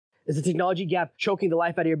Is the technology gap choking the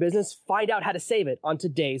life out of your business? Find out how to save it on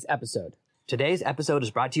today's episode. Today's episode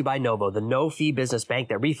is brought to you by Novo, the no-fee business bank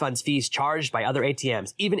that refunds fees charged by other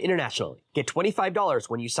ATMs, even internationally. Get $25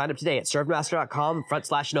 when you sign up today at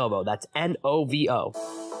servemaster.com/Novo. That's Novo.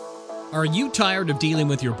 Are you tired of dealing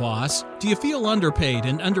with your boss? Do you feel underpaid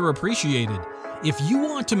and underappreciated? If you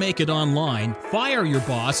want to make it online, fire your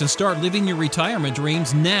boss and start living your retirement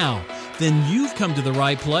dreams now, then you've come to the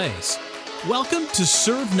right place. Welcome to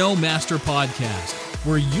Serve No Master Podcast,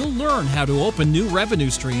 where you'll learn how to open new revenue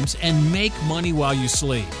streams and make money while you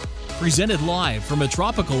sleep. Presented live from a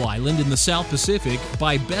tropical island in the South Pacific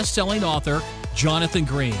by best-selling author Jonathan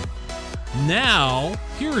Green. Now,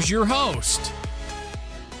 here's your host.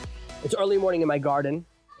 It's early morning in my garden,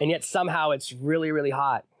 and yet somehow it's really, really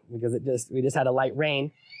hot because we just had a light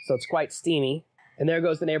rain, so it's quite steamy. And there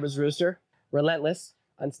goes the neighbor's rooster, relentless,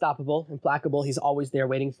 unstoppable, implacable. He's always there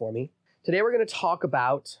waiting for me. Today, we're going to talk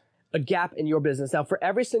about a gap in your business. Now, for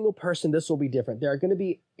every single person, this will be different. There are going to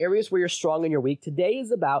be areas where you're strong and you're weak. Today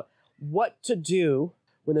is about what to do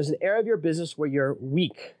when there's an area of your business where you're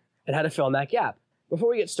weak and how to fill in that gap.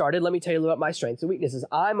 Before we get started, let me tell you about my strengths and weaknesses.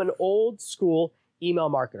 I'm an old school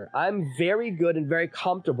email marketer. I'm very good and very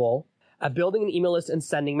comfortable at building an email list and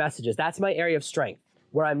sending messages. That's my area of strength.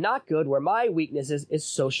 Where I'm not good, where my weakness is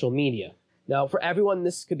social media. Now, for everyone,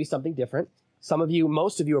 this could be something different. Some of you,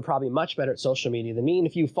 most of you are probably much better at social media than me. And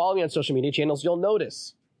if you follow me on social media channels, you'll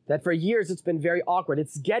notice that for years, it's been very awkward.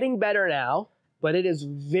 It's getting better now, but it is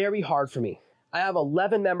very hard for me. I have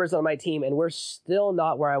 11 members on my team, and we're still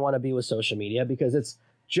not where I want to be with social media because it's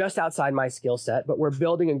just outside my skill set, but we're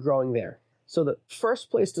building and growing there. So the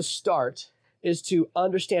first place to start is to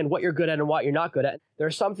understand what you're good at and what you're not good at. There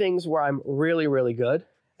are some things where I'm really, really good,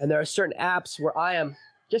 and there are certain apps where I am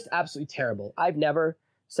just absolutely terrible. I've never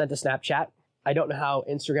sent a Snapchat. I don't know how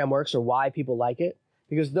Instagram works or why people like it,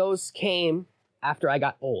 because those came after I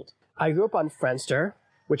got old. I grew up on Friendster,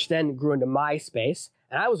 which then grew into MySpace,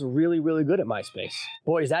 and I was really, really good at MySpace.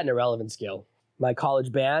 Boy, is that an irrelevant skill. My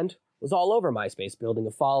college band was all over MySpace, building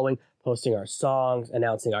a following, posting our songs,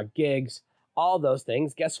 announcing our gigs, all those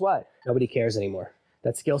things. Guess what? Nobody cares anymore.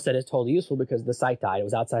 That skill set is totally useful because the site died. It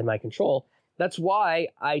was outside my control. That's why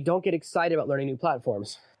I don't get excited about learning new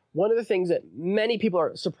platforms. One of the things that many people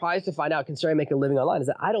are surprised to find out considering making a living online is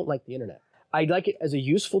that I don't like the internet. I like it as a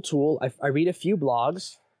useful tool. I read a few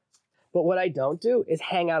blogs, but what I don't do is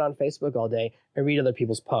hang out on Facebook all day and read other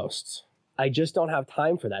people's posts. I just don't have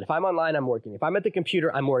time for that. If I'm online, I'm working. If I'm at the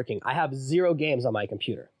computer, I'm working. I have 0 games on my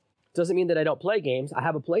computer. Doesn't mean that I don't play games. I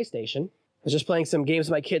have a PlayStation. I was just playing some games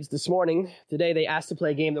with my kids this morning. Today, they asked to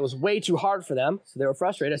play a game that was way too hard for them, so they were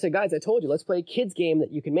frustrated. I said, guys, I told you, let's play a kids game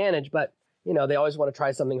that you can manage, but you know, they always want to try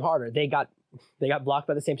something harder. They got blocked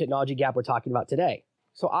by the same technology gap we're talking about today.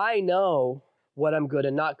 So I know what I'm good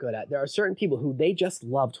and not good at. There are certain people who they just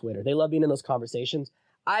love Twitter. They love being in those conversations.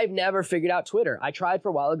 I've never figured out Twitter. I tried for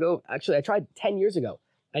a while ago. Actually, I tried 10 years ago.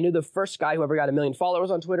 I knew the first guy who ever got 1 million followers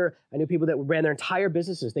on Twitter. I knew people that ran their entire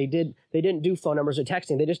businesses. They didn't do phone numbers or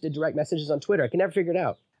texting. They just did direct messages on Twitter. I can never figure it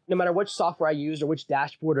out. No matter which software I used or which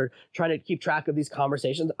dashboard or trying to keep track of these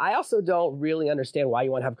conversations, I also don't really understand why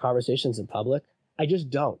you want to have conversations in public. I just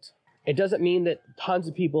don't. It doesn't mean that tons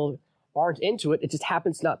of people aren't into it. It just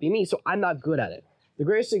happens to not be me, so I'm not good at it. The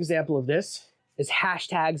greatest example of this is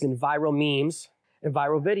hashtags and viral memes and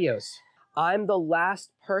viral videos. I'm the last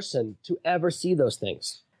person to ever see those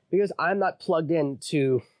things because I'm not plugged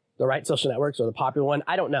into the right social networks or the popular one.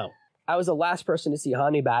 I don't know. I was the last person to see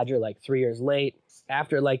Honey Badger like 3 years late.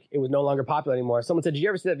 After it was no longer popular anymore. Someone said, did you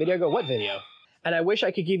ever see that video? I go, what video? And I wish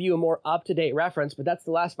I could give you a more up-to-date reference, but that's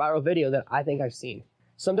the last viral video that I think I've seen.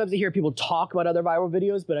 Sometimes I hear people talk about other viral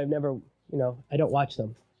videos, but I've never, I don't watch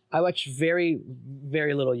them. I watch very,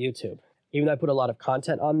 very little YouTube, even though I put a lot of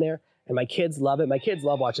content on there, and my kids love it. My kids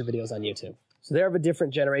love watching videos on YouTube. So they're of a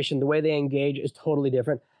different generation. The way they engage is totally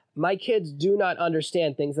different. My kids do not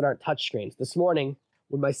understand things that aren't touchscreens. This morning,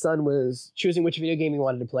 when my son was choosing which video game he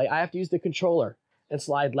wanted to play, I have to use the controller and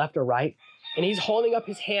slide left or right. And he's holding up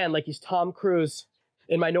his hand like he's Tom Cruise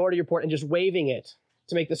in Minority Report and just waving it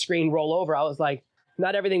to make the screen roll over. I was like,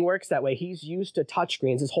 not everything works that way. He's used to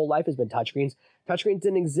touchscreens. His whole life has been touchscreens. Touchscreens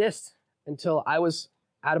didn't exist until I was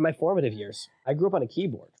out of my formative years. I grew up on a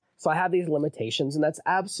keyboard. So I have these limitations, and that's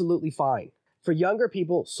absolutely fine. For younger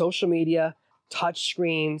people, social media,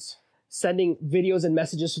 touchscreens, sending videos and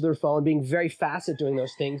messages to their phone, being very fast at doing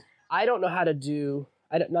those things. I don't know how to do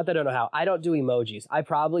not that I don't know how. I don't do emojis. I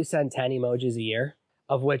probably send 10 emojis a year,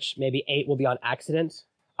 of which maybe 8 will be on accident.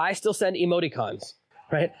 I still send emoticons,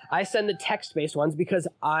 right? I send the text-based ones because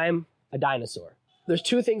I'm a dinosaur. there's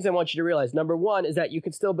two things I want you to realize. Number one is that you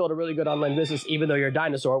can still build a really good online business even though you're a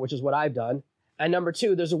dinosaur, which is what I've done. And number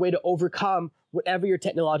two, there's a way to overcome whatever your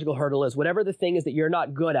technological hurdle is, whatever the thing is that you're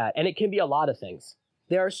not good at. And it can be a lot of things.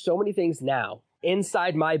 There are so many things now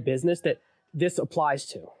inside my business that this applies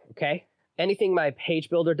to, okay? Anything my page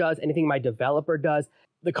builder does, anything my developer does,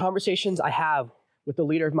 the conversations I have with the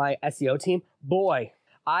leader of my SEO team, boy,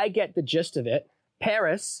 I get the gist of it.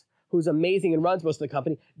 Paris, who's amazing and runs most of the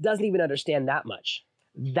company, doesn't even understand that much.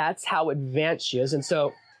 That's how advanced she is. And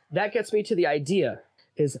so that gets me to the idea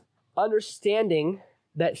is understanding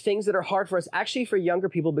that things that are hard for us, actually for younger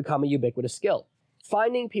people, become a ubiquitous skill.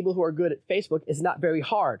 Finding people who are good at Facebook is not very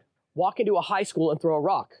hard. Walk into a high school and throw a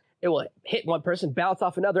rock. It will hit one person, bounce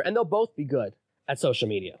off another, and they'll both be good at social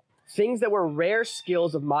media. Things that were rare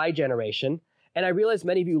skills of my generation, and I realize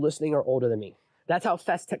many of you listening are older than me. That's how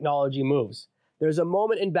fast technology moves. There's a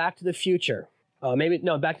moment in Back to the Future, Back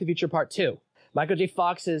to the Future Part 2. Michael J.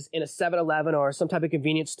 Fox is in a 7-Eleven or some type of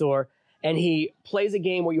convenience store, and he plays a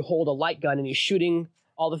game where you hold a light gun and he's shooting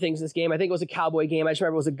all the things in this game. I think it was a cowboy game. I just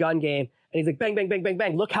remember it was a gun game. And he's like, bang, bang, bang, bang,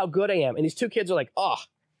 bang. Look how good I am. And these two kids are like, oh,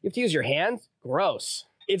 you have to use your hands? Gross.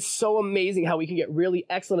 It's so amazing how we can get really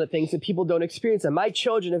excellent at things and people don't experience them. My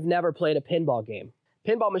children have never played a pinball game.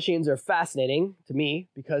 Pinball machines are fascinating to me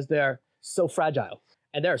because they're so fragile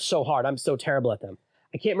and they're so hard. I'm so terrible at them.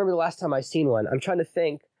 I can't remember the last time I seen one. I'm trying to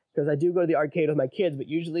think because I do go to the arcade with my kids, but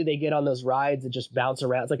usually they get on those rides that just bounce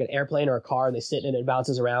around. It's like an airplane or a car and they sit in it and it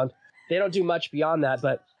bounces around. They don't do much beyond that,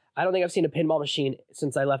 but I don't think I've seen a pinball machine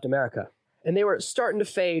since I left America. And they were starting to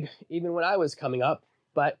fade even when I was coming up,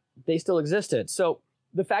 but they still existed. So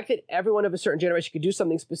the fact that everyone of a certain generation could do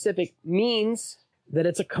something specific means that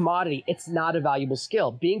it's a commodity. It's not a valuable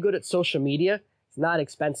skill. Being good at social media is not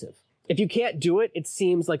expensive. If you can't do it, it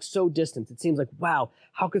seems like so distant. It seems like, wow,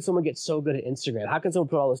 how could someone get so good at Instagram? How can someone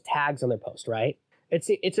put all those tags on their post, right?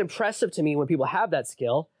 It's impressive to me when people have that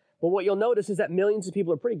skill, but what you'll notice is that millions of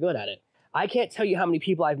people are pretty good at it. I can't tell you how many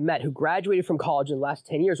people I've met who graduated from college in the last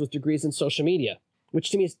 10 years with degrees in social media, which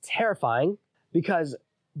to me is terrifying because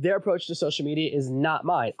their approach to social media is not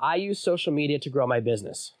mine. I use social media to grow my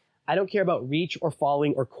business. I don't care about reach or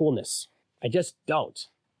following or coolness. I just don't.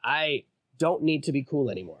 I don't need to be cool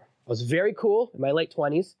anymore. I was very cool in my late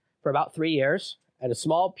 20s for about 3 years, and a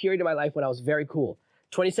small period of my life when I was very cool.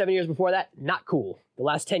 27 years before that, not cool. The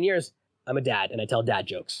last 10 years, I'm a dad, and I tell dad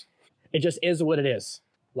jokes. It just is what it is.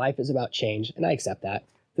 Life is about change, and I accept that.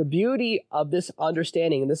 The beauty of this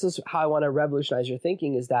understanding, and this is how I want to revolutionize your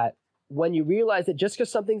thinking, is that when you realize that just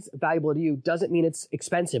because something's valuable to you doesn't mean it's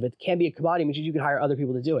expensive. It can be a commodity, which means you can hire other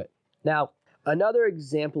people to do it. Now, another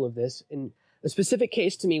example of this, in a specific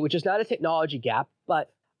case to me, which is not a technology gap,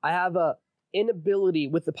 but I have a inability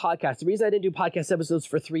with the podcast. The reason I didn't do podcast episodes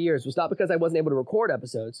for 3 years was not because I wasn't able to record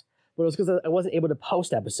episodes, but it was because I wasn't able to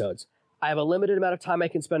post episodes. I have a limited amount of time I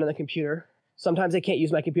can spend on the computer. Sometimes I can't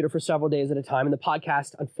use my computer for several days at a time, and the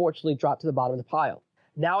podcast, unfortunately, dropped to the bottom of the pile.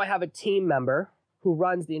 Now I have a team member who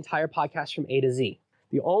runs the entire podcast from A to Z.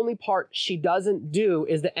 The only part she doesn't do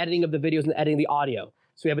is the editing of the videos and the editing of the audio.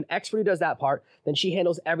 So we have an expert who does that part. Then she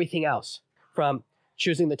handles everything else, from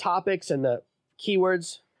choosing the topics and the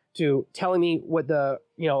keywords to telling me what the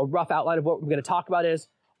rough outline of what we're going to talk about is,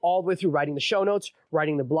 all the way through writing the show notes,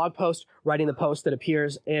 writing the blog post, writing the post that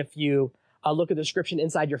appears if you look at the description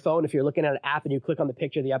inside your phone. If you're looking at an app and you click on the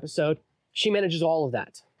picture of the episode, she manages all of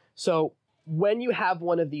that. So when you have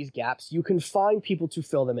one of these gaps, you can find people to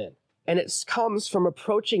fill them in. And it comes from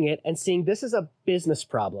approaching it and seeing this is a business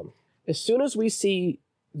problem. As soon as we see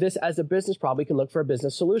this as a business problem, we can look for a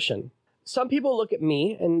business solution. Some people look at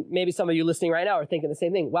me, and maybe some of you listening right now are thinking the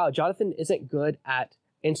same thing. Wow, Jonathan isn't good at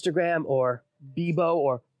Instagram or Bebo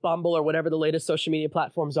or Bumble or whatever the latest social media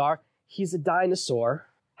platforms are. He's a dinosaur.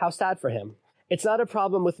 How sad for him. It's not a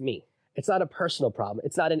problem with me. It's not a personal problem.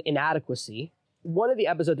 It's not an inadequacy. One of the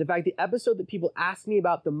episodes, in fact, the episode that people ask me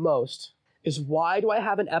about the most is why do I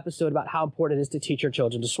have an episode about how important it is to teach your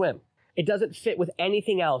children to swim? It doesn't fit with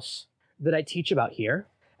anything else that I teach about here.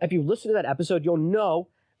 If you listen to that episode, you'll know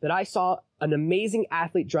that I saw an amazing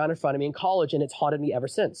athlete drown in front of me in college, and it's haunted me ever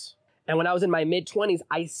since. And when I was in my mid-20s,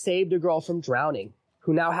 I saved a girl from drowning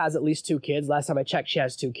who now has at least 2 kids. Last time I checked, she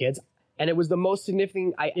has 2 kids. And it was the most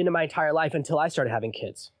significant I did in my entire life until I started having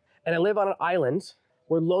kids. And I live on an island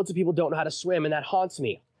where loads of people don't know how to swim, and that haunts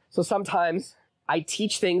me. So sometimes I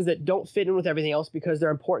teach things that don't fit in with everything else because they're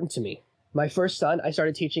important to me. My first son, I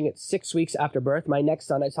started teaching at 6 weeks after birth. My next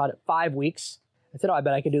son, I taught at 5 weeks. I said, I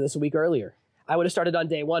bet I could do this a week earlier. I would have started on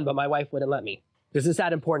day 1, but my wife wouldn't let me because it's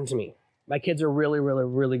that important to me. My kids are really, really,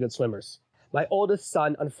 really good swimmers. My oldest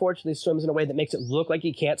son, unfortunately, swims in a way that makes it look like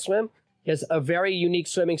he can't swim. He has a very unique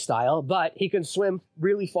swimming style, but he can swim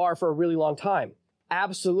really far for a really long time.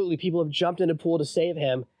 Absolutely, people have jumped in a pool to save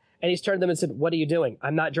him, and he's turned to them and said, "What are you doing?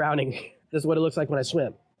 I'm not drowning. This is what it looks like when I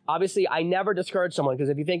swim." Obviously, I never discourage someone, because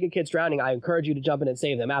if you think a kid's drowning, I encourage you to jump in and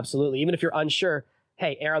save them. Absolutely. Even if you're unsure,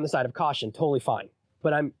 hey, err on the side of caution. Totally fine.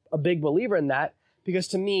 But I'm a big believer in that, because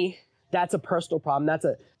to me, that's a personal problem. That's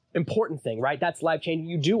an important thing, right? That's life-changing.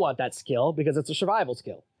 You do want that skill because it's a survival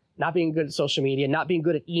skill. Not being good at social media, not being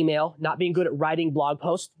good at email, not being good at writing blog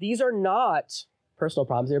posts. These are not personal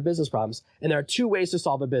problems. They're business problems. And there are two ways to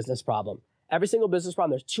solve a business problem. Every single business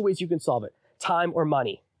problem, there's two ways you can solve it. Time or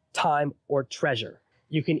money. Time or treasure.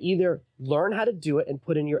 You can either learn how to do it and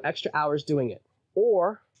put in your extra hours doing it,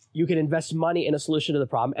 or you can invest money in a solution to the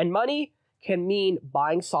problem. And money can mean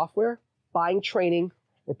buying software, buying training,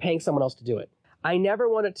 or paying someone else to do it. I never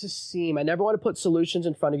want to put solutions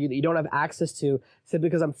in front of you that you don't have access to simply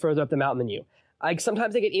because I'm further up the mountain than you.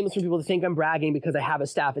 Sometimes I get emails from people that think I'm bragging because I have a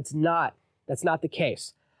staff. That's not the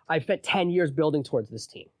case. I've spent 10 years building towards this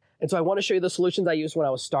team. And so I want to show you the solutions I used when I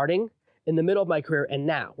was starting, in the middle of my career, and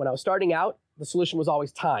now. When I was starting out, the solution was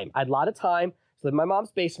always time. I had a lot of time. So in my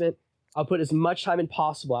mom's basement, I'll put as much time in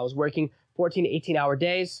possible. I was working 14 to 18-hour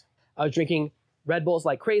days. I was drinking Red Bulls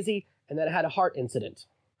like crazy, and then I had a heart incident.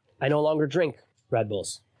 I no longer drink Red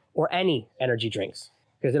Bulls or any energy drinks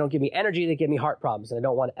because they don't give me energy, they give me heart problems, and I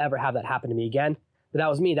don't want to ever have that happen to me again. But that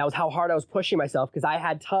was me. That was how hard I was pushing myself because I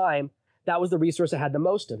had time. That was the resource I had the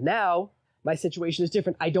most of. Now, my situation is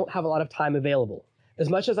different. I don't have a lot of time available. As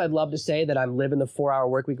much as I'd love to say that I'm living the 4-hour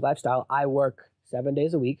workweek lifestyle, I work 7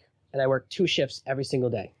 days a week, and I work 2 shifts every single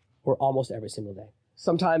day, or almost every single day.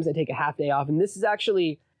 Sometimes I take a half day off, and this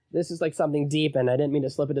is like something deep, and I didn't mean to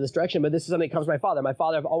slip into this direction, but this is something that comes from my father. My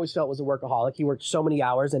father, I've always felt, was a workaholic. He worked so many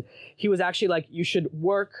hours, and he was actually like, you should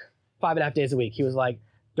work 5.5 days a week. He was like,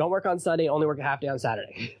 don't work on Sunday, only work a half day on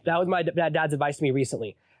Saturday. That was my dad's advice to me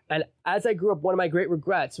recently. And as I grew up, one of my great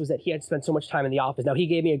regrets was that he had spent so much time in the office. Now, he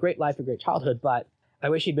gave me a great life, a great childhood, but I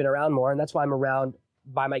wish he'd been around more, and that's why I'm around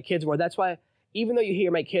by my kids more. That's why, even though you hear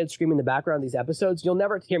my kids screaming in the background of these episodes, you'll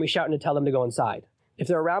never hear me shouting to tell them to go inside. If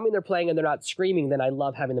they're around me and they're playing and they're not screaming, then I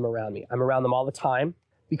love having them around me. I'm around them all the time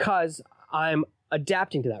because I'm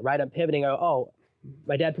adapting to that, right? I'm pivoting.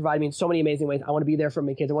 My dad provided me in so many amazing ways. I want to be there for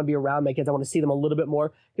my kids. I want to be around my kids. I want to see them a little bit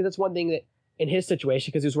more because that's one thing that in his situation,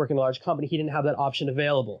 because he was working in a large company, he didn't have that option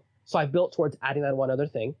available. So I built towards adding that one other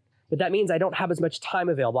thing. But that means I don't have as much time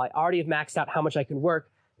available. I already have maxed out how much I can work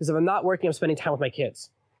because if I'm not working, I'm spending time with my kids.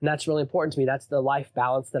 And that's really important to me. That's the life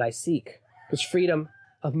balance that I seek because freedom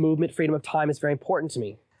of movement, freedom of time is very important to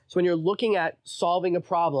me. So when you're looking at solving a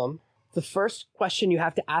problem, the first question you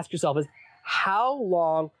have to ask yourself is, how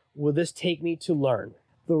long will this take me to learn?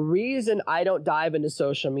 The reason I don't dive into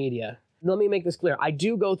social media, let me make this clear. I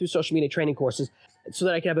do go through social media training courses so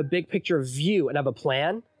that I can have a big picture view and have a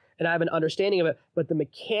plan and I have an understanding of it, but the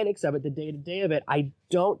mechanics of it, the day-to-day of it, I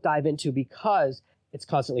don't dive into because it's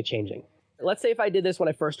constantly changing. Let's say if I did this when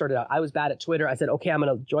I first started out, I was bad at Twitter. I said, okay, I'm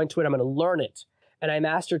going to join Twitter. I'm going to learn it. And I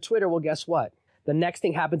mastered Twitter. Well, guess what? The next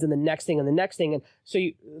thing happens and the next thing and the next thing. And so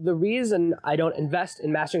the reason I don't invest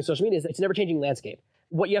in mastering social media is it's an ever-changing landscape.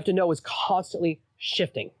 What you have to know is constantly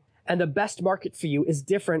shifting. And the best market for you is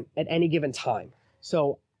different at any given time.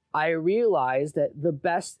 So I realized that the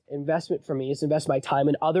best investment for me is to invest my time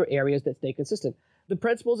in other areas that stay consistent. The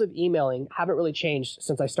principles of emailing haven't really changed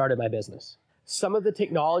since I started my business. Some of the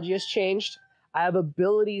technology has changed. I have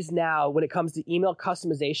abilities now when it comes to email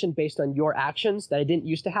customization based on your actions that I didn't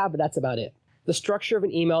used to have, but that's about it. The structure of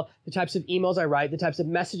an email, the types of emails I write, the types of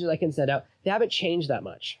messages I can send out, they haven't changed that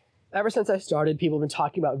much. Ever since I started, people have been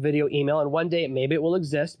talking about video email, and one day maybe it will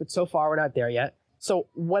exist, but so far we're not there yet. So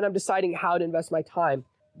when I'm deciding how to invest my time,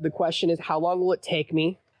 the question is, how long will it take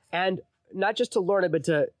me? And not just to learn it, but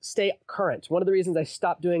to stay current. One of the reasons I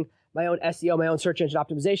stopped doing my own SEO, my own search engine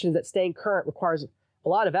optimization, is that staying current requires a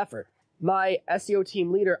lot of effort. My SEO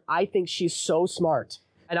team leader, I think she's so smart.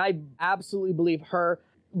 And I absolutely believe her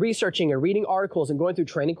researching and reading articles and going through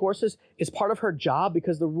training courses is part of her job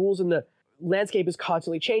because the rules in the landscape is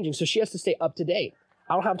constantly changing. So she has to stay up to date.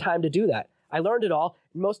 I don't have time to do that. I learned it all.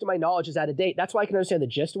 Most of my knowledge is out of date. That's why I can understand the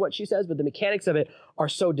gist of what she says, but the mechanics of it are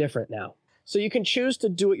so different now. So you can choose to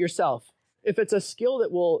do it yourself. If it's a skill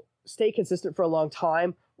that will stay consistent for a long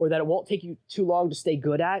time, or that it won't take you too long to stay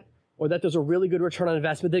good at, or that there's a really good return on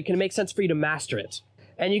investment, that it can make sense for you to master it.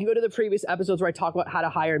 And you can go to the previous episodes where I talk about how to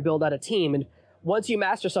hire and build out a team. And once you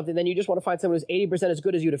master something, then you just want to find someone who's 80% as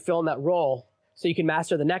good as you to fill in that role so you can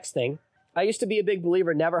master the next thing. I used to be a big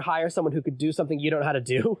believer, never hire someone who could do something you don't know how to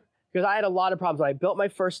do. Because I had a lot of problems. When I built my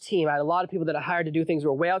first team, I had a lot of people that I hired to do things that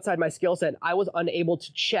were way outside my skill set. I was unable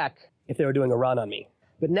to check if they were doing a run on me.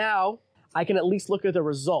 But now I can at least look at the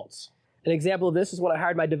results. An example of this is when I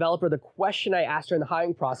hired my developer, the question I asked her in the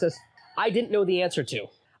hiring process, I didn't know the answer to.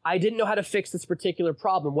 I didn't know how to fix this particular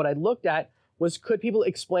problem. What I looked at was, could people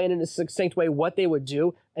explain in a succinct way what they would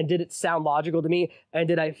do, and did it sound logical to me, and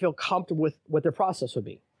did I feel comfortable with what their process would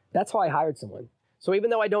be? That's how I hired someone. So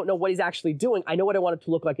even though I don't know what he's actually doing, I know what I want it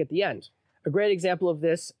to look like at the end. A great example of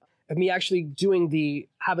this, of me actually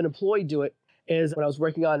have an employee do it, is when I was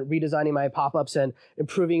working on redesigning my pop-ups and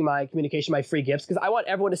improving my communication, my free gifts, because I want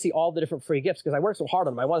everyone to see all the different free gifts, because I work so hard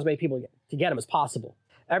on them. I want as many people to get them as possible.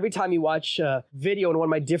 Every time you watch a video in one of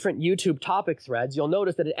my different YouTube topic threads, you'll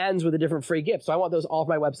notice that it ends with a different free gift. So I want those all for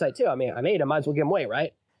my website too. I mean, I made them, might as well give them away,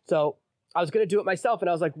 right? So I was going to do it myself, and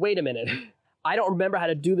I was like, wait a minute. I don't remember how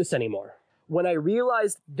to do this anymore. When I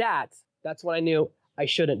realized that, that's when I knew I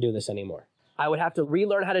shouldn't do this anymore. I would have to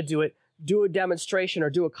relearn how to do it, do a demonstration or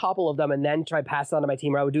do a couple of them, and then try to pass it on to my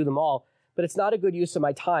team, or I would do them all. But it's not a good use of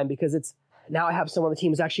my time, because now I have someone on the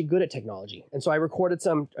team who's actually good at technology. And so I recorded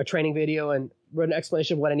a training video and wrote an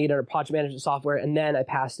explanation of what I need under project management software, and then I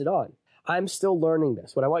passed it on. I'm still learning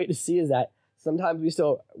this. What I want you to see is that sometimes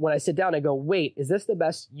when I sit down, I go, wait, is this the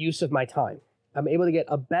best use of my time? I'm able to get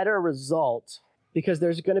a better result because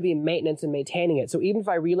there's going to be maintenance and maintaining it. So even if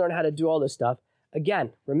I relearn how to do all this stuff,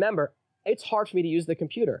 again, remember, it's hard for me to use the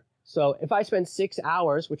computer. So if I spend 6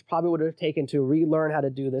 hours, which probably would have taken to relearn how to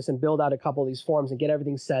do this and build out a couple of these forms and get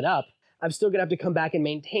everything set up, I'm still going to have to come back and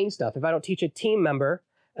maintain stuff. If I don't teach a team member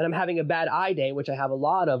and I'm having a bad eye day, which I have a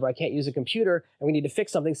lot of, or I can't use a computer and we need to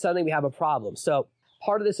fix something, suddenly we have a problem. So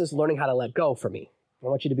part of this is learning how to let go for me. I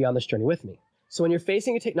want you to be on this journey with me. So when you're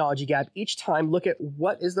facing a technology gap, each time look at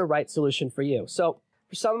what is the right solution for you. So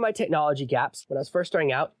for some of my technology gaps, when I was first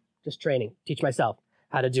starting out, just training, teach myself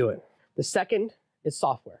how to do it. The second is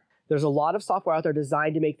software. There's a lot of software out there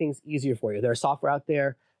designed to make things easier for you. There's software out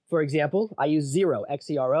there, for example, I use Xero,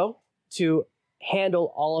 X-E-R-O, to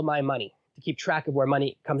handle all of my money, to keep track of where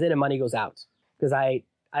money comes in and money goes out. Because I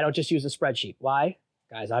don't just use a spreadsheet. Why?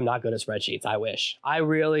 Guys, I'm not good at spreadsheets. I wish.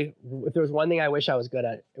 If there was one thing I wish I was good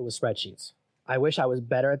at, it was spreadsheets. I wish I was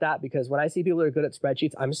better at that, because when I see people that are good at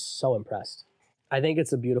spreadsheets, I'm so impressed. I think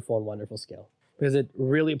it's a beautiful and wonderful skill because it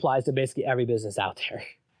really applies to basically every business out there.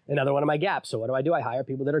 Another one of my gaps. So what do? I hire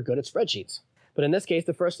people that are good at spreadsheets. But in this case,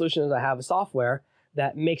 the first solution is I have a software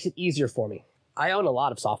that makes it easier for me. I own a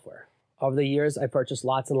lot of software. Over the years, I purchased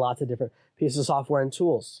lots and lots of different pieces of software and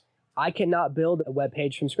tools. I cannot build a web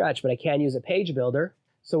page from scratch, but I can use a page builder.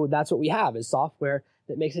 So that's what we have, is software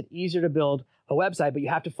that makes it easier to build a website, but you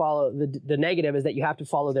have to follow, the negative is that you have to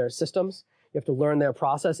follow their systems. You have to learn their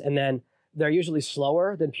process, and then they're usually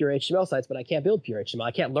slower than pure HTML sites, but I can't build pure HTML.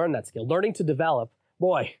 I can't learn that skill. Learning to develop,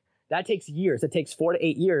 boy, that takes years. It takes 4 to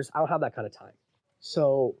 8 years. I don't have that kind of time.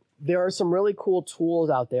 So there are some really cool tools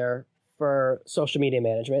out there for social media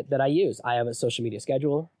management that I use. I have a social media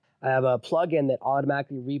scheduler. I have a plugin that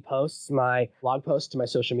automatically reposts my blog posts to my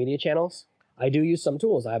social media channels. I do use some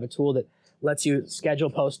tools. I have a tool that lets you schedule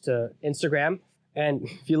posts to Instagram. And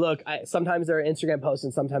if you look, sometimes there are Instagram posts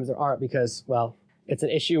and sometimes there aren't because, well, it's an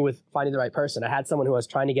issue with finding the right person. I had someone who I was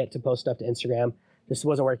trying to get to post stuff to Instagram. This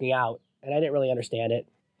wasn't working out, and I didn't really understand it.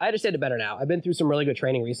 I understand it better now. I've been through some really good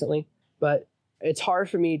training recently, but it's hard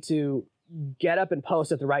for me to get up and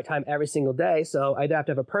post at the right time every single day. So I either have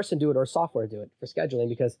to have a person do it or software do it for scheduling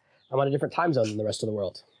because I'm on a different time zone than the rest of the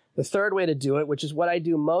world. The third way to do it, which is what I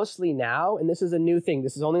do mostly now, and this is a new thing,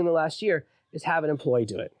 this is only in the last year, is have an employee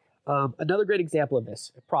do it. Another great example of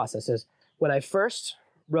this process is when I first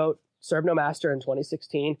wrote Serve No Master in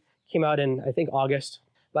 2016, came out in, I think, August.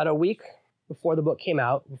 About a week before the book came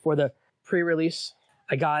out, before the pre-release,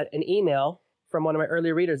 I got an email from one of my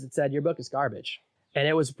early readers that said, your book is garbage. And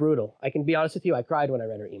it was brutal. I can be honest with you, I cried when I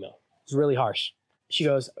read her email. It was really harsh. She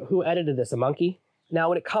goes, who edited this, a monkey? Now,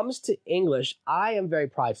 when it comes to English, I am very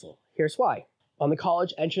prideful. Here's why. On the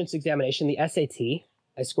college entrance examination, the SAT,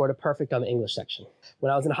 I scored a perfect on the English section.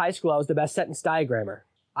 When I was in high school, I was the best sentence diagrammer.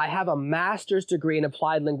 I have a master's degree in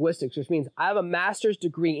applied linguistics, which means I have a master's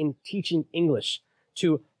degree in teaching English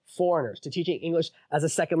to foreigners, to teaching English as a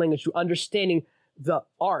second language, to understanding the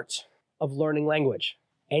art of learning language.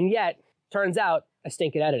 And yet, turns out, I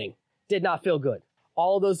stink at editing. Did not feel good.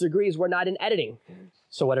 All of those degrees were not in editing.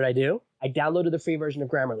 So what did I do? I downloaded the free version of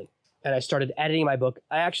Grammarly, and I started editing my book.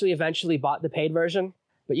 I actually eventually bought the paid version,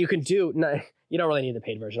 but you don't really need the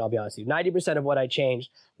paid version, I'll be honest with you. 90% of what I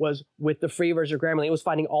changed was with the free version of Grammarly. It was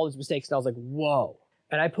finding all these mistakes, and I was like, whoa.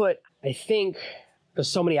 And I put, I think, there's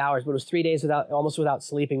so many hours, but it was 3 days almost without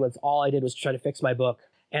sleeping. That's all I did was try to fix my book.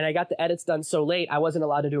 And I got the edits done so late, I wasn't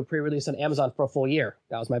allowed to do a pre-release on Amazon for a full year.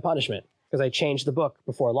 That was my punishment because I changed the book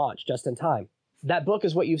before launch, just in time. That book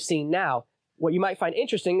is what you've seen now. What you might find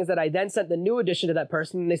interesting is that I then sent the new edition to that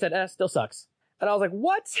person and they said, still sucks. And I was like,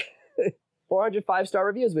 what? 400 5-star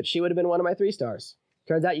reviews, but she would have been one of my 3 stars.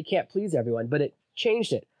 Turns out you can't please everyone, but it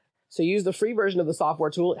changed it. So use the free version of the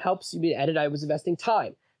software tool. It helps you edit. I was investing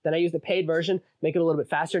time. Then I used the paid version, make it a little bit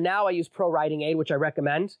faster. Now I use Pro Writing Aid, which I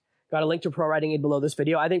recommend. Got a link to Pro Writing Aid below this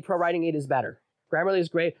video. I think Pro Writing Aid is better. Grammarly is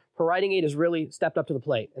great. Pro Writing Aid has really stepped up to the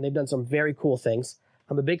plate, and they've done some very cool things.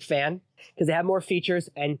 I'm a big fan because they have more features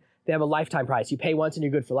and they have a lifetime price. You pay once and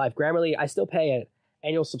you're good for life. Grammarly, I still pay an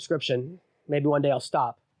annual subscription. Maybe one day I'll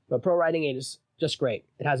stop. But Pro Writing Aid is just great.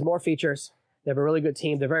 It has more features. They have a really good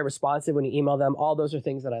team. They're very responsive when you email them. All those are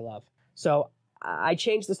things that I love. So I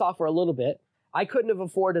changed the software a little bit. I couldn't have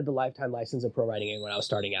afforded the lifetime license of Pro Writing Aid when I was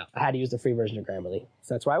starting out. I had to use the free version of Grammarly.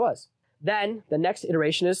 So that's where I was. Then the next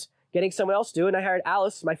iteration is getting someone else to do it. And I hired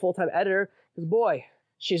Alice, my full-time editor, because boy,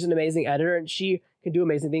 she's an amazing editor and she can do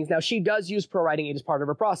amazing things. Now she does use Pro Writing Aid as part of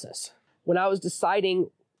her process. When I was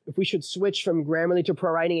deciding if we should switch from Grammarly to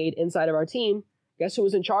Pro Writing Aid inside of our team, guess who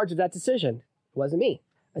was in charge of that decision? It wasn't me.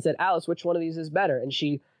 I said, Alice, which one of these is better? And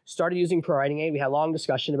she started using Pro Writing Aid. We had a long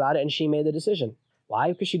discussion about it and she made the decision.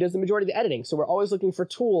 Why? Because she does the majority of the editing. So we're always looking for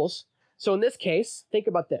tools. So in this case, think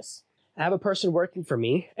about this. I have a person working for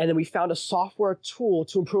me, and then we found a software tool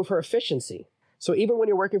to improve her efficiency. So even when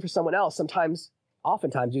you're working for someone else,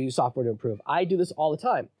 oftentimes you use software to improve. I do this all the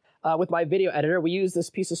time. With my video editor, we use this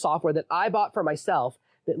piece of software that I bought for myself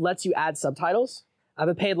that lets you add subtitles. I have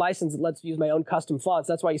a paid license that lets me use my own custom fonts.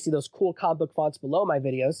 That's why you see those cool comic book fonts below my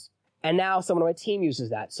videos. And now someone on my team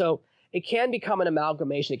uses that. So it can become an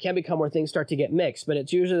amalgamation. It can become where things start to get mixed, but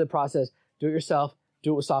it's usually the process. Do it yourself,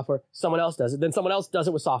 do it with software. Someone else does it. Then someone else does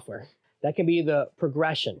it with software. That can be the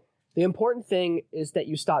progression. The important thing is that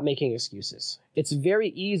you stop making excuses. It's very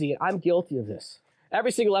easy, and I'm guilty of this.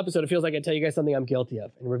 Every single episode, it feels like I tell you guys something I'm guilty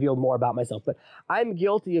of and reveal more about myself. But I'm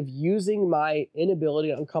guilty of using my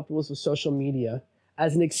inability and uncomfortableness with social media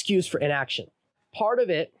as an excuse for inaction. Part of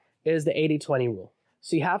it is the 80-20 rule.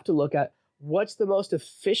 So you have to look at what's the most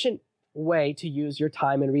efficient way to use your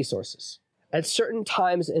time and resources. At certain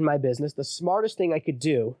times in my business, the smartest thing I could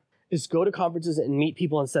do is go to conferences and meet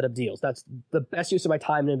people instead of deals. That's the best use of my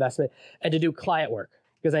time and investment, and to do client work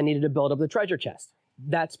because I needed to build up the treasure chest.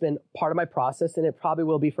 That's been part of my process, and it probably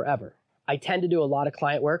will be forever. I tend to do a lot of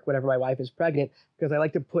client work whenever my wife is pregnant because I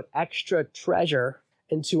like to put extra treasure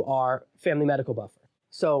into our family medical buffer.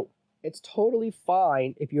 So it's totally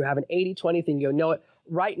fine if you have an 80-20 thing. You go, know what?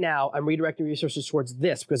 Right now, I'm redirecting resources towards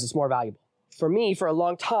this because it's more valuable. For me, for a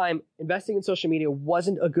long time, investing in social media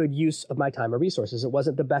wasn't a good use of my time or resources. It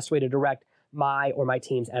wasn't the best way to direct my or my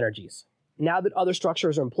team's energies. Now that other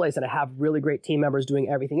structures are in place and I have really great team members doing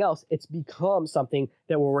everything else, it's become something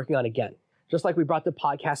that we're working on again. Just like we brought the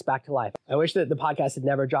podcast back to life. I wish that the podcast had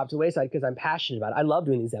never dropped to the wayside because I'm passionate about it. I love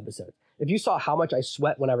doing these episodes. If you saw how much I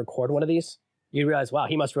sweat when I record one of these, you'd realize, wow,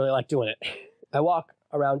 he must really like doing it. I walk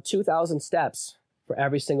around 2,000 steps for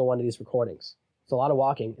every single one of these recordings. It's a lot of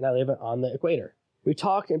walking, and I live on the equator. We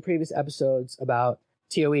talked in previous episodes about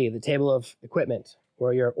TOE, the table of equipment,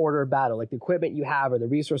 or your order of battle, like the equipment you have or the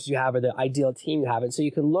resources you have or the ideal team you have. And so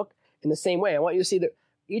you can look in the same way. I want you to see that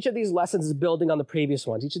each of these lessons is building on the previous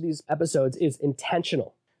ones. Each of these episodes is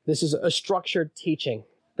intentional. This is a structured teaching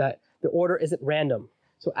that the order isn't random.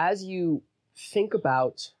 So as you think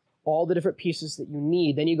about all the different pieces that you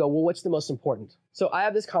need, then you go, well, what's the most important? So I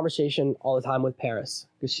have this conversation all the time with Paris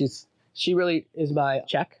because she really is my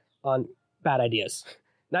check on bad ideas.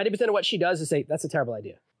 90% of what she does is say, that's a terrible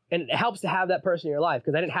idea. And it helps to have that person in your life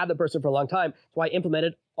because I didn't have that person for a long time. That's why I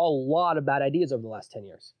implemented a lot of bad ideas over the last 10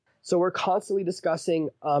 years. So we're constantly discussing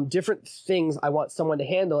different things I want someone to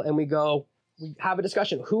handle. And we have a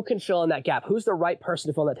discussion. Who can fill in that gap? Who's the right person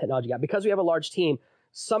to fill in that technology gap? Because we have a large team,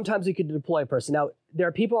 sometimes we could deploy a person. Now, there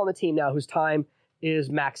are people on the team now whose time is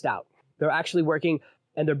maxed out. They're actually working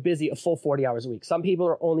and they're busy a full 40 hours a week. Some people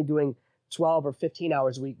are only doing 12 or 15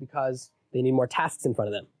 hours a week because they need more tasks in front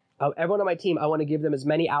of them. Everyone on my team, I want to give them as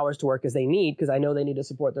many hours to work as they need because I know they need to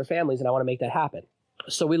support their families and I want to make that happen.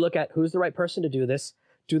 So we look at who's the right person to do this.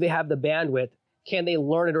 Do they have the bandwidth? Can they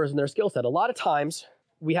learn it or is it in their skill set? A lot of times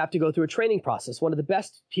we have to go through a training process. One of the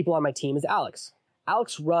best people on my team is Alex.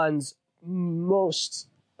 Alex runs most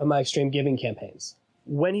of my extreme giving campaigns.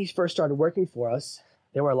 When he first started working for us,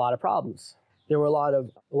 there were a lot of problems. There were a lot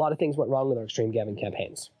of things went wrong with our extreme giving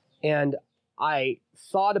campaigns. And I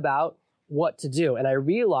thought about what to do. And I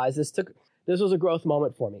realized this was a growth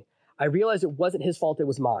moment for me. I realized it wasn't his fault, it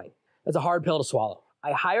was mine. That's a hard pill to swallow.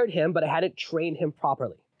 I hired him, but I hadn't trained him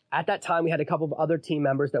properly. At that time, we had a couple of other team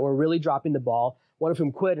members that were really dropping the ball. One of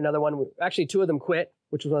whom quit, actually two of them quit,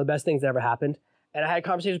 which was one of the best things that ever happened. And I had a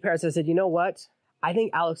conversation with parents and I said, you know what? I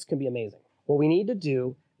think Alex can be amazing. What we need to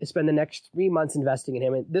do is spend the next 3 months investing in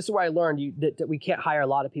him. And this is where I learned that we can't hire a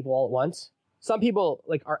lot of people all at once. Some people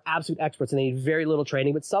like are absolute experts and they need very little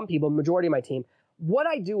training, but some people, majority of my team, what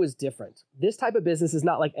I do is different. This type of business is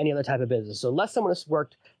not like any other type of business. So unless someone has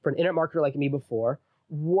worked for an internet marketer like me before,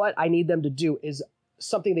 what I need them to do is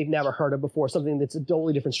something they've never heard of before, something that's a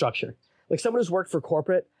totally different structure. Like someone who's worked for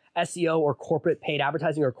corporate SEO or corporate paid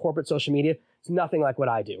advertising or corporate social media, it's nothing like what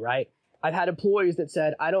I do, right? I've had employees that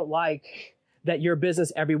said, I don't like that your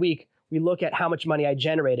business every week, we look at how much money I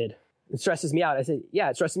generated. It stresses me out. I said, yeah,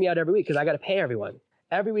 it stresses me out every week because I got to pay everyone.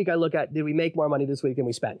 Every week I look at, did we make more money this week than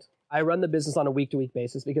we spent? I run the business on a week-to-week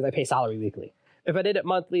basis because I pay salary weekly. If I did it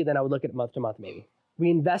monthly, then I would look at it month-to-month maybe. We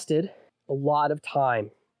invested a lot of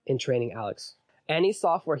time in training Alex. Any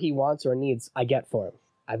software he wants or needs, I get for him.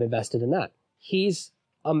 I've invested in that. He's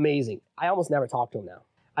amazing. I almost never talk to him now.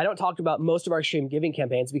 I don't talk about most of our extreme giving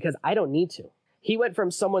campaigns because I don't need to. He went from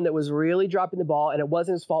someone that was really dropping the ball, and it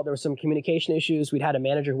wasn't his fault. There were some communication issues. We'd had a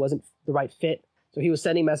manager who wasn't the right fit. So he was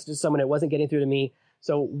sending messages to someone that wasn't getting through to me.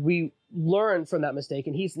 So we learned from that mistake,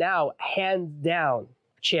 and he's now hands down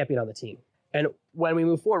champion on the team. And when we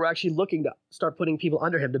move forward, we're actually looking to start putting people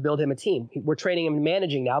under him to build him a team. We're training him in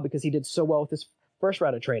managing now because he did so well with his first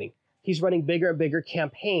round of training. He's running bigger and bigger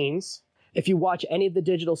campaigns. If you watch any of the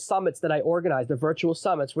digital summits that I organize, the virtual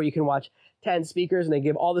summits where you can watch 10 speakers and they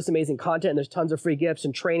give all this amazing content and there's tons of free gifts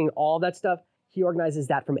and training, all that stuff, he organizes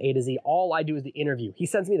that from A to Z. All I do is the interview. He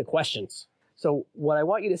sends me the questions. So what I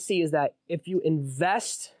want you to see is that if you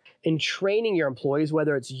invest in training your employees,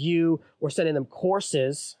 whether it's you or sending them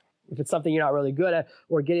courses, if it's something you're not really good at,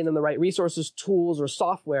 or getting them the right resources, tools, or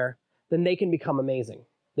software, then they can become amazing.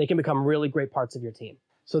 They can become really great parts of your team.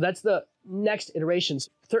 So that's the next iterations.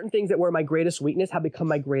 Certain things that were my greatest weakness have become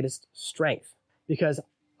my greatest strength because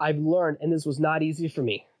I've learned, and this was not easy for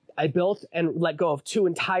me. I built and let go of 2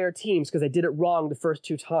 entire teams because I did it wrong the first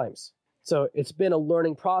 2 times. So it's been a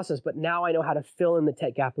learning process, but now I know how to fill in the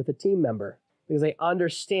tech gap with a team member because I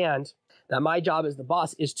understand that my job as the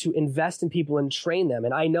boss is to invest in people and train them.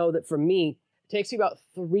 And I know that for me, it takes me about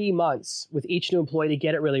 3 months with each new employee to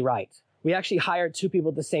get it really right. We actually hired 2 people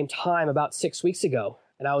at the same time about 6 weeks ago.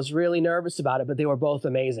 And I was really nervous about it, but they were both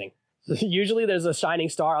amazing. So usually there's a shining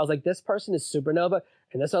star. I was like, this person is supernova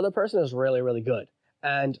and this other person is really, really good.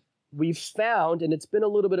 And we've found, and it's been a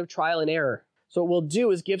little bit of trial and error. So what we'll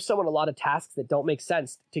do is give someone a lot of tasks that don't make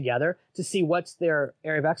sense together to see what's their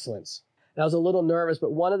area of excellence. And I was a little nervous,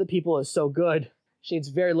 but one of the people is so good, she needs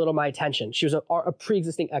very little of my attention. She was a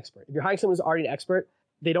pre-existing expert. If you're hiring someone who's already an expert,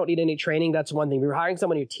 they don't need any training. That's one thing. If you're hiring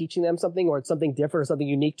someone, you're teaching them something or it's something different or something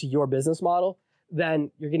unique to your business model,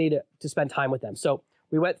 then you're going to need to spend time with them. So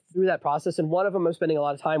we went through that process, and one of them I'm spending a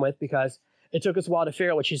lot of time with because it took us a while to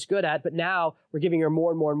figure out what she's good at, but now we're giving her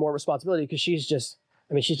more and more and more responsibility because she's just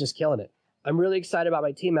killing it. I'm really excited about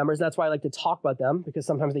my team members. That's why I like to talk about them because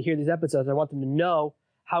sometimes they hear these episodes. I want them to know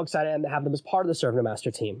how excited I am to have them as part of the Serve No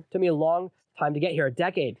Master team. It took me a long time to get here, a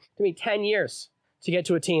decade. It took me 10 years to get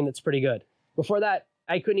to a team that's pretty good. Before that,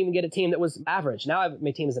 I couldn't even get a team that was average. Now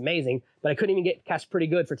my team is amazing, but I couldn't even get cast pretty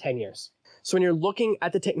good for 10 years. So when you're looking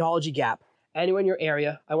at the technology gap, anywhere in your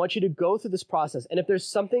area, I want you to go through this process. And if there's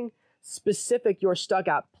something specific you're stuck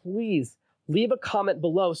at, please leave a comment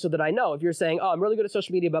below so that I know. If you're saying, oh, I'm really good at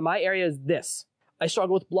social media, but my area is this. I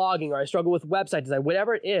struggle with blogging or I struggle with website design,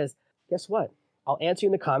 whatever it is, guess what? I'll answer you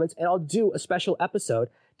in the comments and I'll do a special episode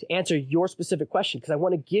to answer your specific question because I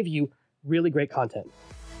want to give you really great content.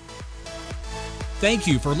 Thank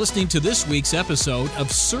you for listening to this week's episode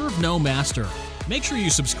of Serve No Master. Make sure you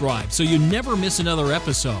subscribe so you never miss another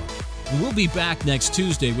episode. We'll be back next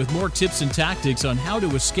Tuesday with more tips and tactics on how to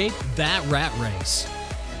escape that rat race.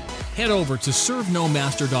 Head over to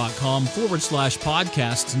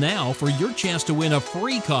servenomaster.com/podcasts now for your chance to win a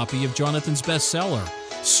free copy of Jonathan's bestseller,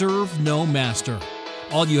 Serve No Master.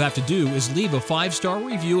 All you have to do is leave a 5-star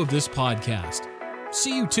review of this podcast.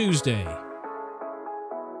 See you Tuesday.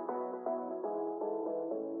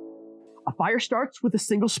 A fire starts with a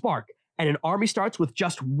single spark, and an army starts with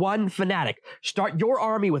just one fanatic. Start your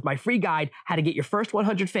army with my free guide, How to Get Your First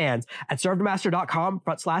 100 Fans, at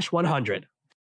servenomaster.com/100.